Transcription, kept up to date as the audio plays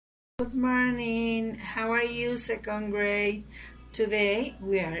Good morning. How are you, second grade? Today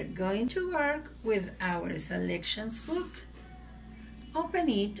we are going to work with our selections book. Open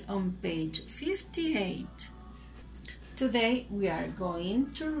it on page 58. Today we are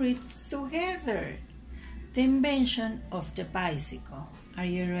going to read together the invention of the bicycle. Are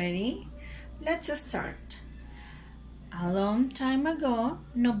you ready? Let's start. A long time ago,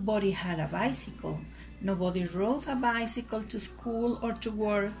 nobody had a bicycle. Nobody rode a bicycle to school or to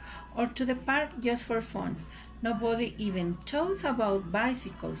work or to the park just for fun. Nobody even thought about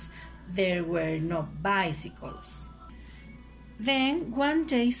bicycles. There were no bicycles. Then one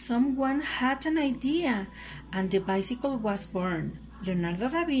day someone had an idea and the bicycle was born. Leonardo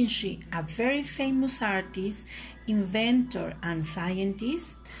da Vinci, a very famous artist, inventor, and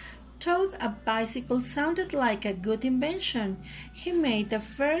scientist, thought a bicycle sounded like a good invention. He made the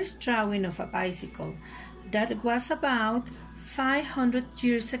first drawing of a bicycle. That was about 500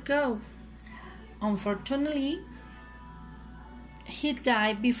 years ago. Unfortunately, he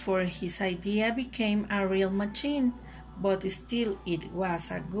died before his idea became a real machine, but still it was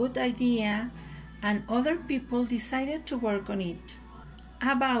a good idea and other people decided to work on it.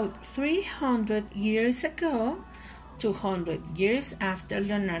 About 300 years ago, 200 years after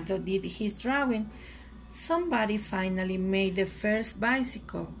Leonardo did his drawing, somebody finally made the first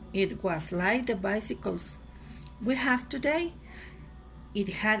bicycle. It was like the bicycles we have today. It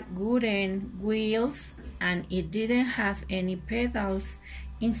had wooden wheels and it didn't have any pedals.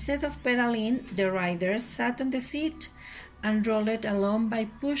 Instead of pedaling, the rider sat on the seat and rolled along by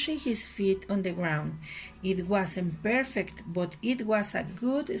pushing his feet on the ground. It wasn't perfect, but it was a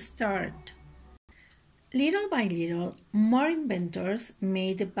good start. Little by little, more inventors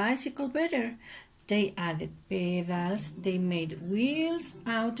made the bicycle better. They added pedals, they made wheels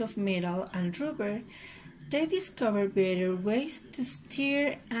out of metal and rubber. They discovered better ways to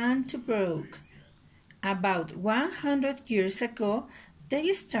steer and to brake. About 100 years ago,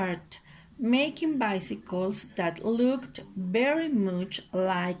 they started making bicycles that looked very much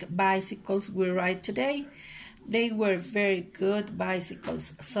like bicycles we ride today. They were very good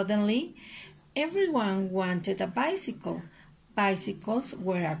bicycles. Suddenly, everyone wanted a bicycle. Bicycles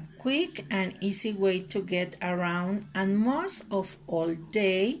were a quick and easy way to get around, and most of all,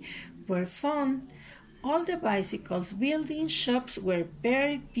 they were fun. All the bicycles building shops were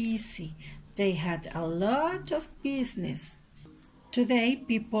very busy. They had a lot of business. Today,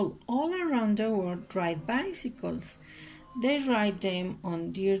 people all around the world ride bicycles. They ride them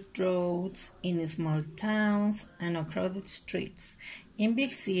on dirt roads, in small towns, and on crowded streets. In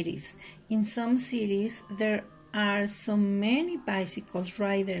big cities, in some cities, there are so many bicycle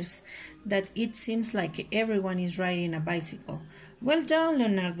riders that it seems like everyone is riding a bicycle. Well done,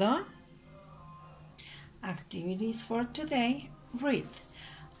 Leonardo! Activities for today. Read.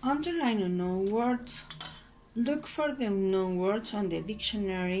 Underline unknown words. Look for the unknown words on the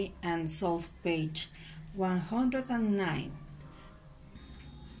dictionary and solve page 109.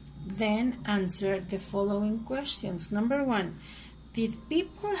 Then answer the following questions. Number 1. Did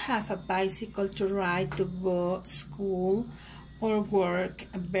people have a bicycle to ride to go to school or work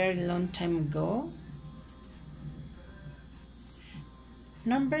a very long time ago?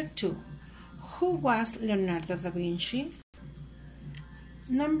 Number 2. Who was Leonardo da Vinci?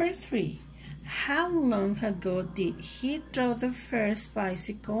 Number 3. How long ago did he draw the first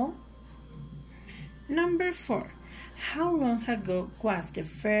bicycle? Number 4. How long ago was the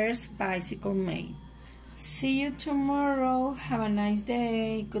first bicycle made? See you tomorrow. Have a nice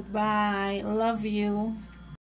day. Goodbye. Love you.